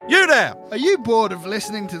there! Are you bored of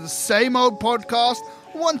listening to the same old podcast?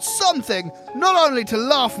 Want something not only to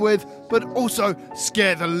laugh with, but also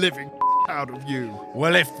scare the living out of you?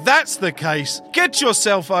 Well, if that's the case, get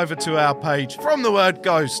yourself over to our page, From the Word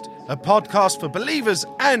Ghost, a podcast for believers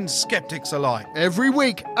and skeptics alike. Every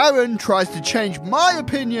week, Aaron tries to change my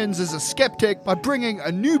opinions as a skeptic by bringing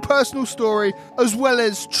a new personal story, as well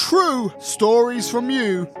as true stories from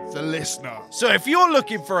you, the listener. So if you're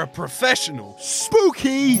looking for a professional,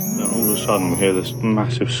 spooky, all of a sudden we hear this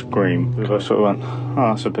massive scream. I sort of went,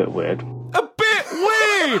 oh, that's a bit weird. A bit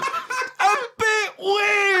weird! A bit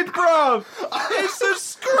weird, bruv! It's a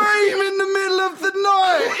scream in the middle of the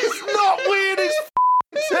night! It's not weird, it's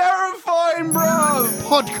terrifying, bruv!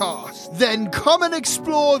 Podcast. Then come and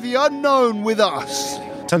explore the unknown with us.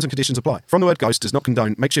 Terms and conditions apply. From the Word Ghost does not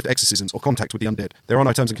condone makeshift exorcisms or contact with the undead. There are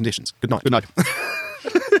no terms and conditions. Good night. Good night.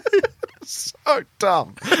 So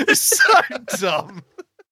dumb. It's so dumb.